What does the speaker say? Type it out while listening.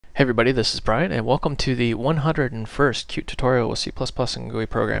Hey everybody, this is Brian, and welcome to the 101st Qt tutorial with C++ and GUI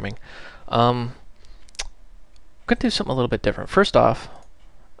programming. I'm going to do something a little bit different. First off,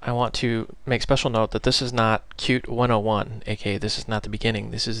 I want to make special note that this is not Qt 101, aka this is not the beginning,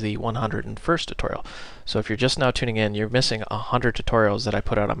 this is the 101st tutorial. So if you're just now tuning in, you're missing 100 tutorials that I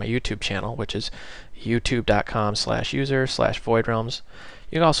put out on my YouTube channel, which is youtube.com/user/voidrealms.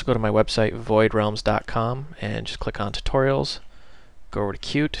 You can also go to my website, voidrealms.com, and just click on tutorials. Go over to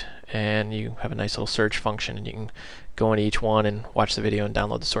Qt, and you have a nice little search function, and you can go into each one and watch the video and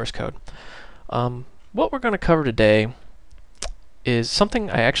download the source code. What we're going to cover today is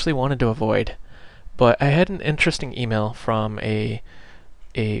something I actually wanted to avoid, but I had an interesting email from a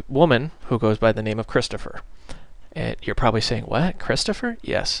woman who goes by the name of Christopher. And you're probably saying, what? Christopher?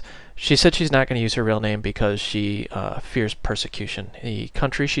 Yes. She said she's not going to use her real name because she fears persecution. The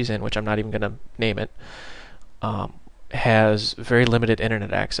country she's in, which I'm not even going to name it, has very limited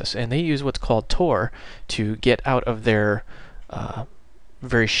internet access, and they use what's called TOR to get out of their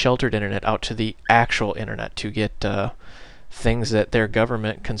very sheltered internet out to the actual internet to get things that their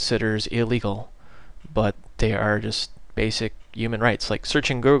government considers illegal, but they are just basic human rights. Like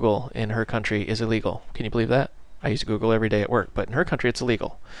searching Google in her country is illegal. Can you believe that? I use Google every day at work, but in her country it's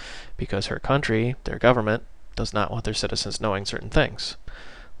illegal because her country, their government, does not want their citizens knowing certain things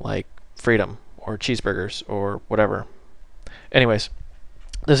like freedom or cheeseburgers or whatever. Anyways,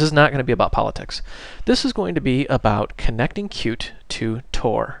 this is not going to be about politics. This is going to be about connecting Qt to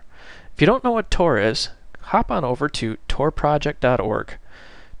TOR. If you don't know what TOR is, hop on over to torproject.org.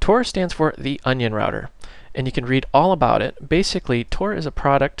 TOR stands for the Onion Router, and you can read all about it. Basically, TOR is a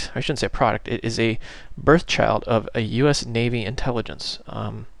product, I shouldn't say product, it is a birth child of a US Navy intelligence.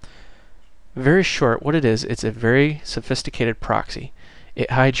 Very short, what it is, it's a very sophisticated proxy.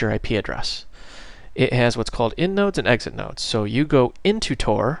 It hides your IP address. It has what's called in nodes and exit nodes. So you go into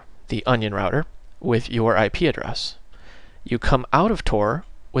TOR, the Onion Router, with your IP address. You come out of TOR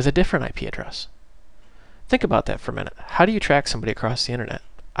with a different IP address. Think about that for a minute. How do you track somebody across the internet?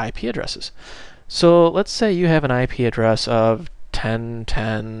 IP addresses. So let's say you have an IP address of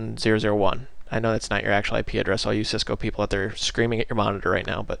 10.10.0.0.1. I know that's not your actual IP address. All you Cisco people out there screaming at your monitor right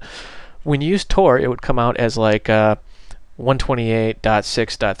now. But when you use TOR, it would come out as like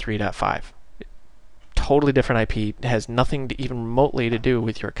 128.6.3.5. Totally different IP. It has nothing to even remotely to do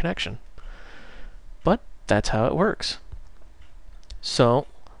with your connection. But that's how it works. So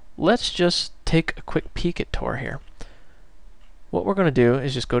let's just take a quick peek at TOR here. What we're going to do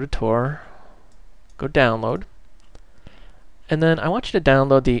is just go to TOR, go download, and then I want you to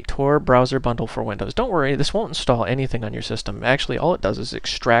download the TOR browser bundle for Windows. Don't worry, this won't install anything on your system. Actually, all it does is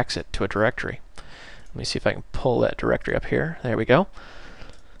extracts it to a directory. Let me see if I can pull that directory up here. There we go.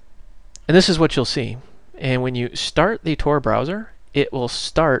 And this is what you'll see. And when you start the TOR browser, it will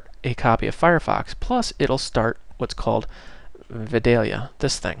start a copy of Firefox, plus it'll start what's called Vidalia,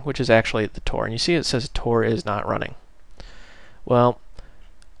 this thing, which is actually the TOR. And you see it says TOR is not running. Well,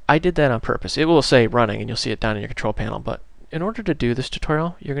 I did that on purpose. It will say running, and you'll see it down in your control panel. But in order to do this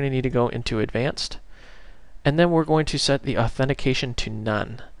tutorial, you're going to need to go into Advanced, and then we're going to set the authentication to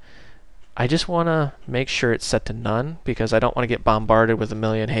none. I just want to make sure it's set to none because I don't want to get bombarded with a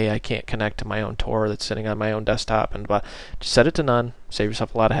million, hey, I can't connect to my own TOR that's sitting on my own desktop, and blah. Just set it to none, save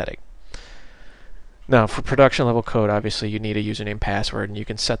yourself a lot of headache. Now, for production level code, obviously you need a username password, and you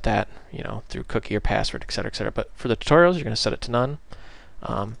can set that, through cookie or password, etc., etc. But for the tutorials, you're going to set it to none.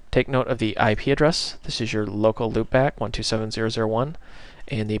 Take note of the IP address. This is your local loopback 127.0.0.1,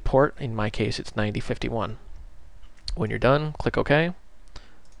 and the port, in my case, it's 9051. When you're done, click OK,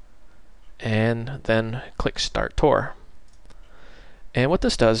 and then click Start TOR. And what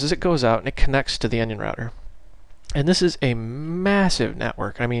this does is it goes out and it connects to the Onion Router. And this is a massive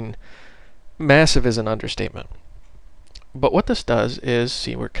network. I mean, massive is an understatement. But what this does is,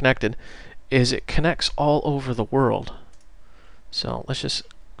 see, we're connected, is it connects all over the world. So let's just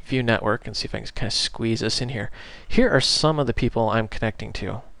view network and see if I can kind of squeeze this in here. Here are some of the people I'm connecting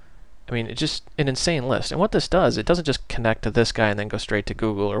to. I mean, it's just an insane list. And what this does, it doesn't just connect to this guy and then go straight to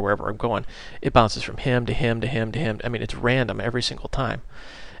Google or wherever I'm going. It bounces from him to him to him to him. I mean, it's random every single time.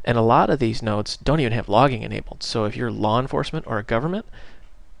 And a lot of these nodes don't even have logging enabled. So if you're law enforcement or a government,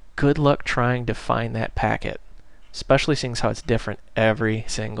 good luck trying to find that packet, especially seeing how it's different every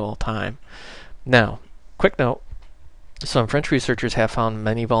single time. Now, quick note, some French researchers have found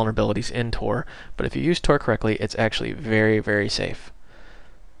many vulnerabilities in TOR, but if you use TOR correctly, it's actually very, very safe.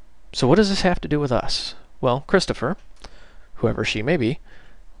 So what does this have to do with us? Well, Christopher, whoever she may be,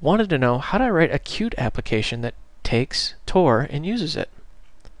 wanted to know how do I write a Qt application that takes TOR and uses it?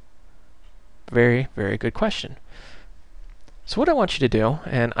 Very, very good question. So what I want you to do,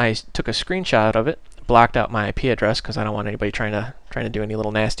 and I took a screenshot of it, blocked out my IP address because I don't want anybody trying to do any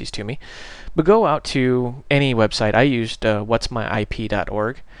little nasties to me. But go out to any website. I used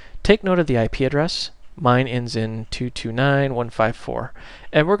what'smyip.org. Take note of the IP address. Mine ends in 229.154,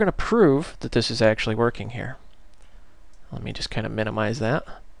 and we're going to prove that this is actually working here. Let me just kind of minimize that.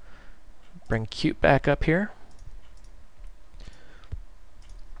 Bring Qt back up here.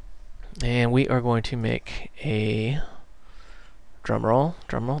 And we are going to make a drum roll,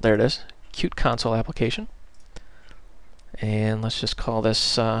 there it is, Qt console application. And let's just call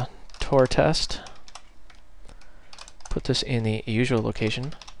this TOR test. Put this in the usual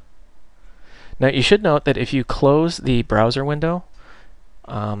location. Now you should note that if you close the browser window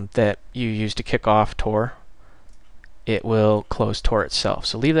that you use to kick off TOR, it will close TOR itself.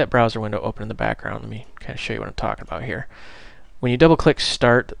 So leave that browser window open in the background. Let me kind of show you what I'm talking about here. When you double click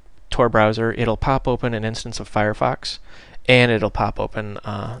Start TOR browser, it'll pop open an instance of Firefox, and it'll pop open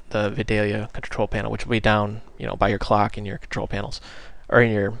the Vidalia control panel, which will be down, by your clock in your control panels, or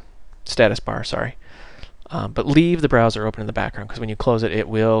in your status bar. Sorry, but leave the browser open in the background because when you close it, it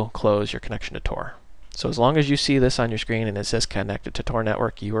will close your connection to TOR. So as long as you see this on your screen and it says connected to TOR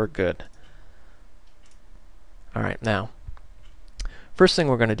network, you are good. All right, now first thing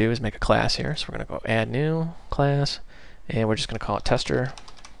we're going to do is make a class here. So we're going to go add new class, and we're just going to call it tester.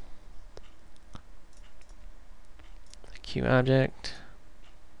 Q object.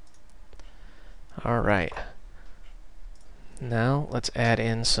 All right. Now let's add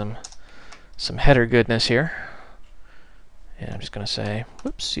in some header goodness here. And I'm just going to say,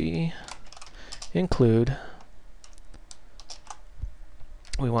 whoopsie, include.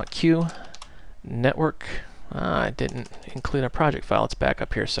 We want Q network. I didn't include a project file. Let's back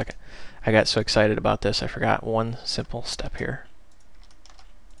up here a second. I got so excited about this, I forgot one simple step here.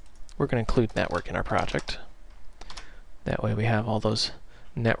 We're going to include network in our project. That way we have all those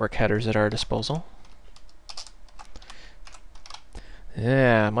network headers at our disposal.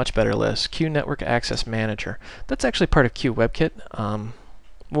 Yeah, much better list. Q Network Access Manager. That's actually part of Q WebKit.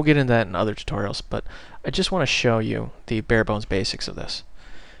 We'll get into that in other tutorials, but I just want to show you the bare bones basics of this.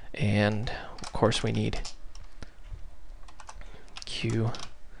 And of course we need Q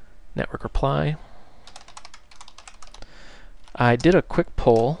Network Reply. I did a quick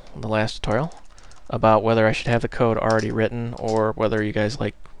poll in the last tutorial about whether I should have the code already written or whether you guys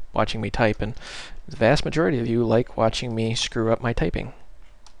like watching me type, and the vast majority of you like watching me screw up my typing.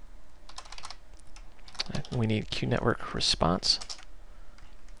 We need Q network response.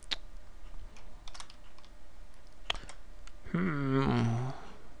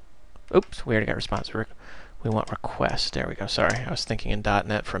 Oops, we already got response. We want request. There we go. Sorry, I was thinking in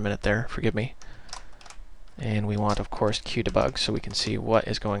 .NET for a minute there. Forgive me. And we want, of course, Q debug so we can see what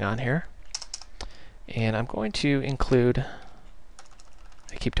is going on here. And I'm going to include,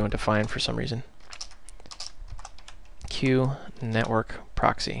 I keep doing define for some reason, Q network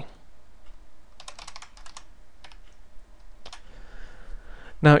proxy.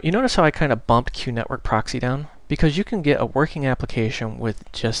 Now you notice how I kind of bumped Q network proxy down? Because you can get a working application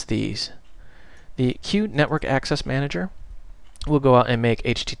with just these. The Q network access manager will go out and make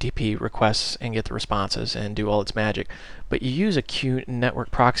HTTP requests and get the responses and do all its magic. But you use a Q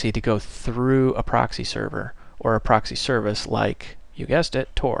network proxy to go through a proxy server or a proxy service like, you guessed it,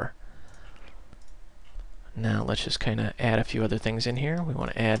 TOR. Now let's just kind of add a few other things in here. We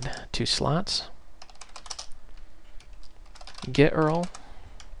want to add 2 slots. Get URL.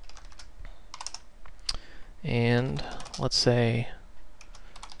 And let's say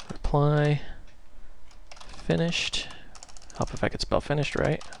reply finished. Help if I could spell finished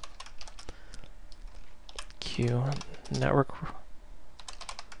right. Q network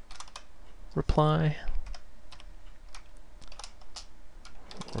reply.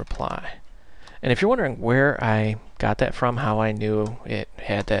 And if you're wondering where I got that from, how I knew it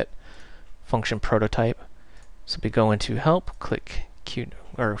had that function prototype, simply go into help, click Q,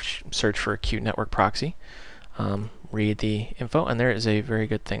 or search for Q network proxy. Read the info, and there is a very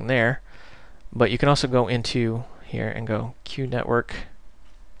good thing there. But you can also go into here and go Q network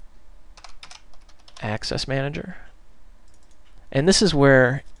access manager. And this is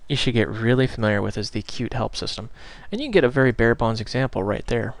where you should get really familiar with, is the Qt help system. And you can get a very bare bones example right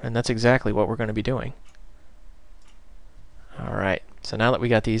there, and that's exactly what we're going to be doing. Alright, so now that we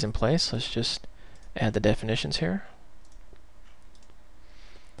got these in place, let's just add the definitions here.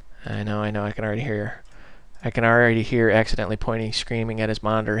 I know, I can already hear accidentally pointing, screaming at his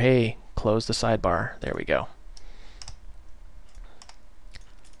monitor, hey, close the sidebar. There we go.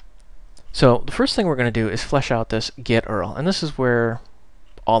 So the first thing we're going to do is flesh out this get URL, and this is where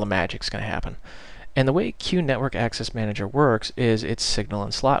all the magic's going to happen. And the way Q Network Access Manager works is it's signal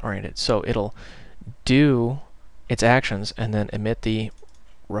and slot oriented. So it'll do its actions and then emit the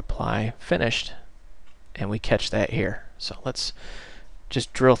reply finished, and we catch that here. So let's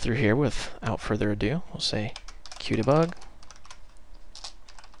just drill through here without further ado. We'll say qdebug.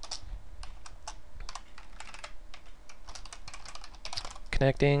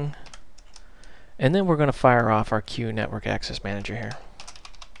 Connecting. And then we're going to fire off our Q Network Access Manager here.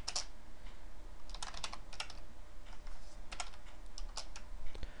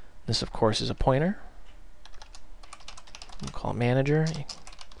 This, of course, is a pointer. We'll call it manager.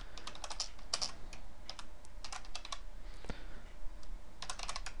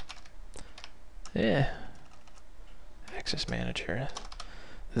 Yeah. Access Manager.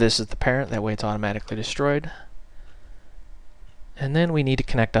 This is the parent, that way it's automatically destroyed. And then we need to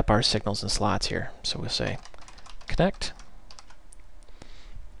connect up our signals and slots here. So we'll say connect.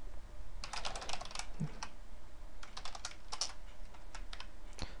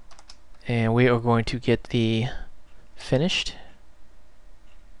 And we are going to get the finished.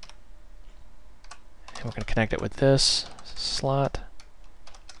 And we're going to connect it with this slot.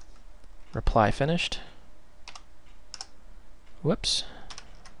 Reply finished. Whoops.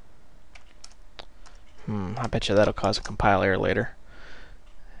 I bet you that'll cause a compile error later.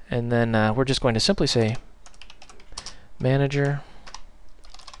 And then we're just going to simply say manager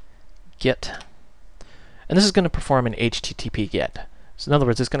get. And this is going to perform an HTTP get. So in other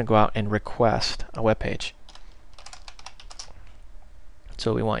words, it's going to go out and request a web page.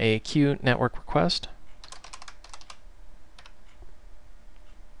 So we want a Q network request.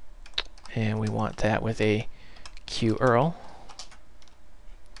 And we want that with a QURL.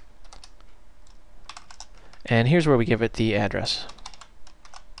 And here's where we give it the address.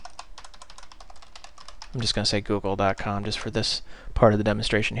 I'm just going to say google.com just for this part of the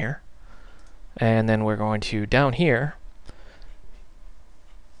demonstration here. And then we're going to, down here,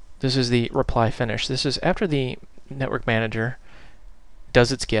 this is the reply finish. This is after the network manager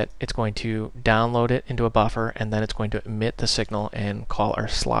does its get, it's going to download it into a buffer, and then it's going to emit the signal and call our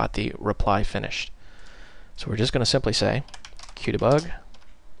slot the reply finished. So we're just going to simply say qdebug.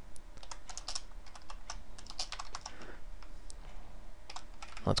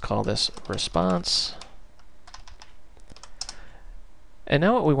 Let's call this response. And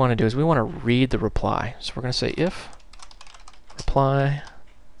now what we want to do is we want to read the reply. So we're going to say if reply,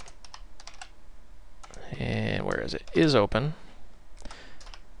 and where is it? Is open.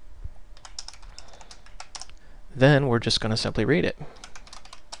 Then we're just going to simply read it.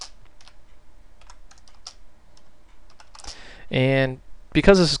 And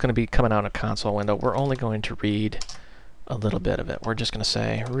because this is going to be coming out in a console window, we're only going to read a little bit of it. We're just going to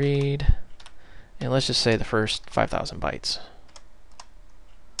say read, and let's just say the first 5,000 bytes.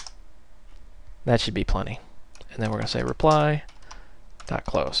 That should be plenty. And then we're going to say reply dot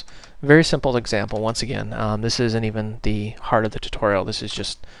close. Very simple example. Once again, this isn't even the heart of the tutorial. This is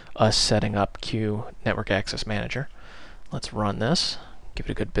just us setting up Q Network Access Manager. Let's run this. Give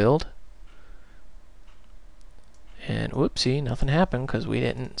it a good build. And whoopsie, nothing happened because we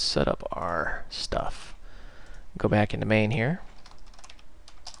didn't set up our stuff. Go back into main here.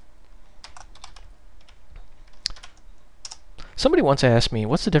 Somebody once asked me,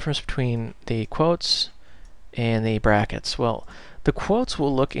 what's the difference between the quotes and the brackets? Well, the quotes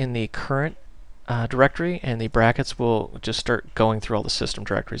will look in the current directory, and the brackets will just start going through all the system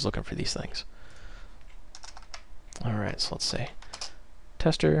directories looking for these things. All right, so let's say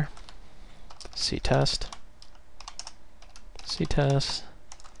tester, ctest, ctest,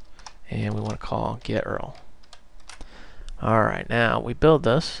 and we want to call get URL. All right, now we build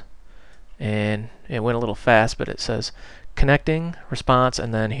this, and it went a little fast, but it says connecting, response,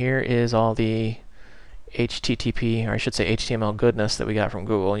 and then here is all the HTTP, or I should say HTML goodness that we got from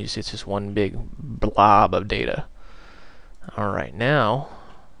Google. You see it's just one big blob of data. All right, now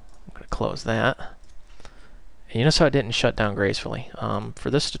I'm going to close that. And you notice how it didn't shut down gracefully. For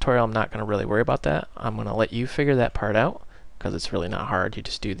this tutorial, I'm not going to really worry about that. I'm going to let you figure that part out because it's really not hard. You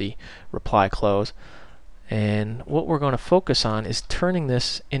just do the reply close. And what we're going to focus on is turning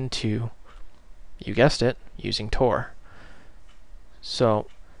this into, you guessed it, using TOR. So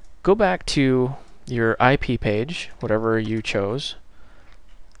go back to your IP page, whatever you chose.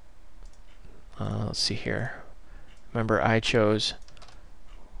 Let's see here. Remember, I chose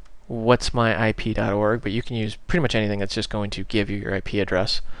what's my IP.org, but you can use pretty much anything that's just going to give you your IP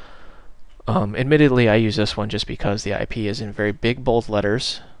address. Admittedly, I use this one just because the IP is in very big bold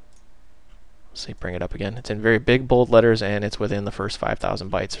letters. Let's see, bring it up again. It's in very big bold letters, and it's within the first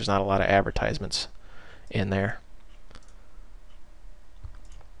 5,000 bytes. There's not a lot of advertisements in there.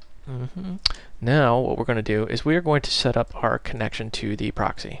 Now what we're going to do is we are going to set up our connection to the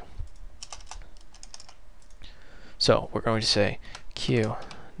proxy. So we're going to say Q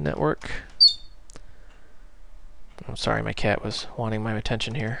network. I'm sorry, my cat was wanting my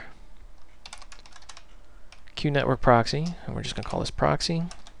attention here. Q network proxy, and we're just going to call this proxy.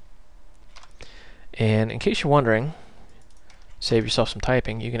 And in case you're wondering, save yourself some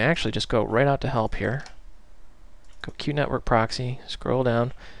typing, you can actually just go right out to help here. Go Q network proxy, scroll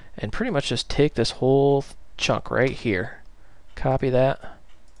down, and pretty much just take this whole chunk right here, copy that,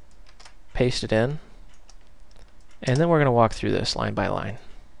 paste it in, and then we're going to walk through this line by line.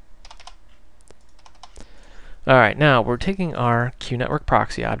 Alright, now we're taking our Q network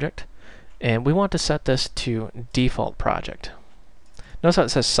proxy object, and we want to set this to default project. Notice how it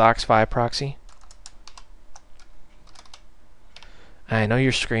says SOX5 proxy? I know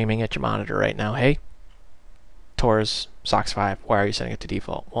you're screaming at your monitor right now, hey, TOR's SOX5, why are you setting it to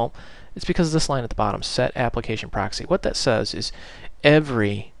default? Well, it's because of this line at the bottom, set application proxy. What that says is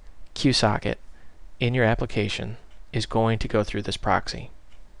every QSocket in your application is going to go through this proxy,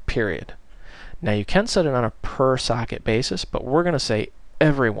 period. Now you can set it on a per socket basis, but we're going to say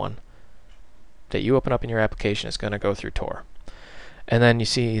everyone that you open up in your application is going to go through TOR. And then you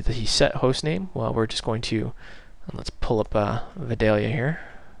see the set host name. Well, we're just going to, let's pull up Vidalia here.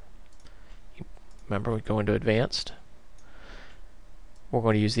 Remember, we go into advanced. We're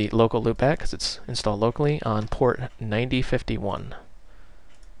going to use the local loopback because it's installed locally on port 9051.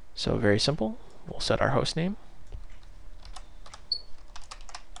 So very simple. We'll set our host name.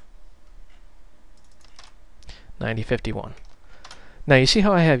 (9051). Now you see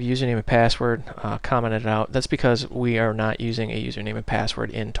how I have username and password commented out? That's because we are not using a username and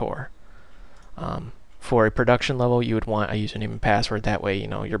password in TOR. For a production level, you would want a username and password. That way, you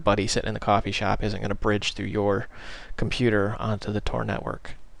know, your buddy sitting in the coffee shop isn't going to bridge through your computer onto the TOR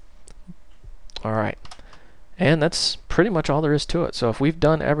network. All right, and that's pretty much all there is to it. So if we've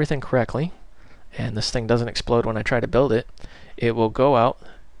done everything correctly, and this thing doesn't explode when I try to build it, it will go out,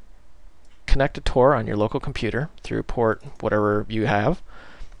 connect to TOR on your local computer through port whatever you have,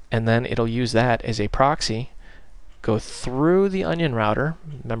 and then it'll use that as a proxy, go through the onion router.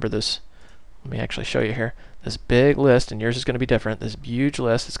 Remember this, let me actually show you here, this big list, and yours is going to be different, this huge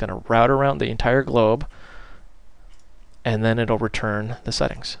list. It's going to route around the entire globe, and then it'll return the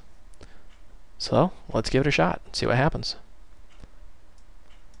settings. So let's give it a shot, see what happens.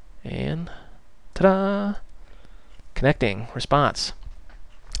 And ta-da! Connecting, response.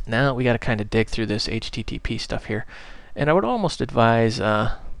 Now we got to kind of dig through this HTTP stuff here, and I would almost advise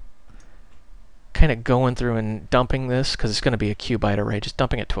kind of going through and dumping this, because it's going to be a QByte array, just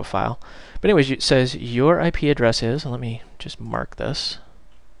dumping it to a file. But anyways, it says your IP address is, let me just mark this,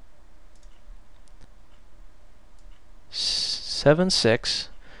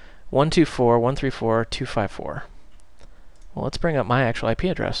 76.124.134.254. Well, let's bring up my actual IP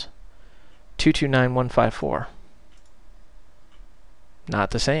address, 229.154.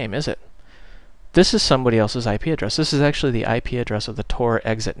 Not the same, is it? This is somebody else's IP address. This is actually the IP address of the TOR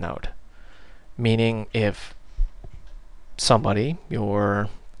exit node. Meaning if somebody, your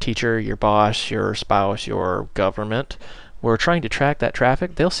teacher, your boss, your spouse, your government, were trying to track that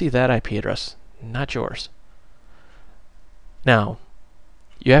traffic, they'll see that IP address, not yours. Now,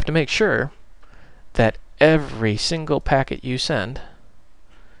 you have to make sure that every single packet you send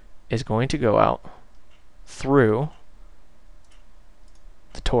is going to go out through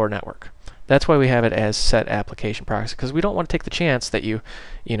the TOR network. That's why we have it as set application proxy, because we don't want to take the chance that you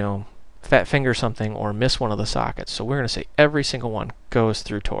know, fat finger something or miss one of the sockets. So we're going to say every single one goes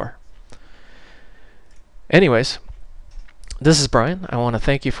through TOR. Anyways, this is Brian. I want to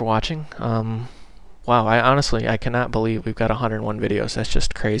thank you for watching. Wow, I cannot believe we've got 101 videos. That's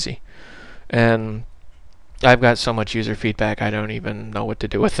just crazy. And I've got so much user feedback, I don't even know what to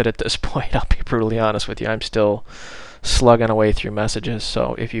do with it at this point. I'll be brutally honest with you. I'm still slugging away through messages.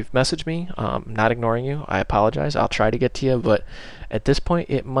 So if you've messaged me, I'm not ignoring you. I apologize. I'll try to get to you, but at this point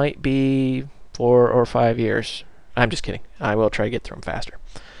it might be 4 or 5 years. I'm just kidding. I will try to get through them faster.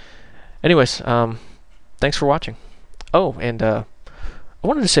 Anyways, thanks for watching. Oh, and I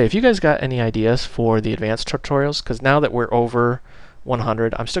wanted to say, if you guys got any ideas for the advanced tutorials, because now that we're over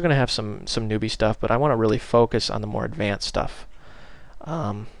 100, I'm still going to have some newbie stuff, but I want to really focus on the more advanced stuff.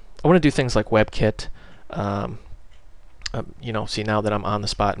 I want to do things like WebKit. You know, see, now that I'm on the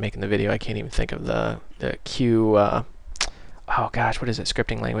spot making the video, I can't even think of the Q, oh gosh, what is it,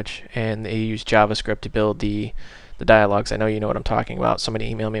 scripting language, and they use JavaScript to build the dialogues. I know you know what I'm talking about. Somebody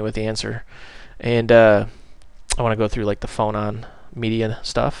email me with the answer. And I want to go through like the phone on media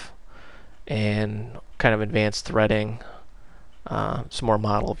stuff and kind of advanced threading, some more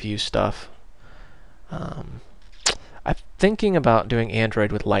model view stuff. I'm thinking about doing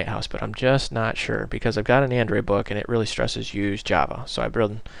Android with Lighthouse, but I'm just not sure because I've got an Android book and it really stresses use Java. So I've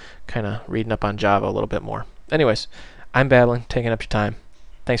been kind of reading up on Java a little bit more. Anyways, I'm babbling, taking up your time.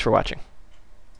 Thanks for watching.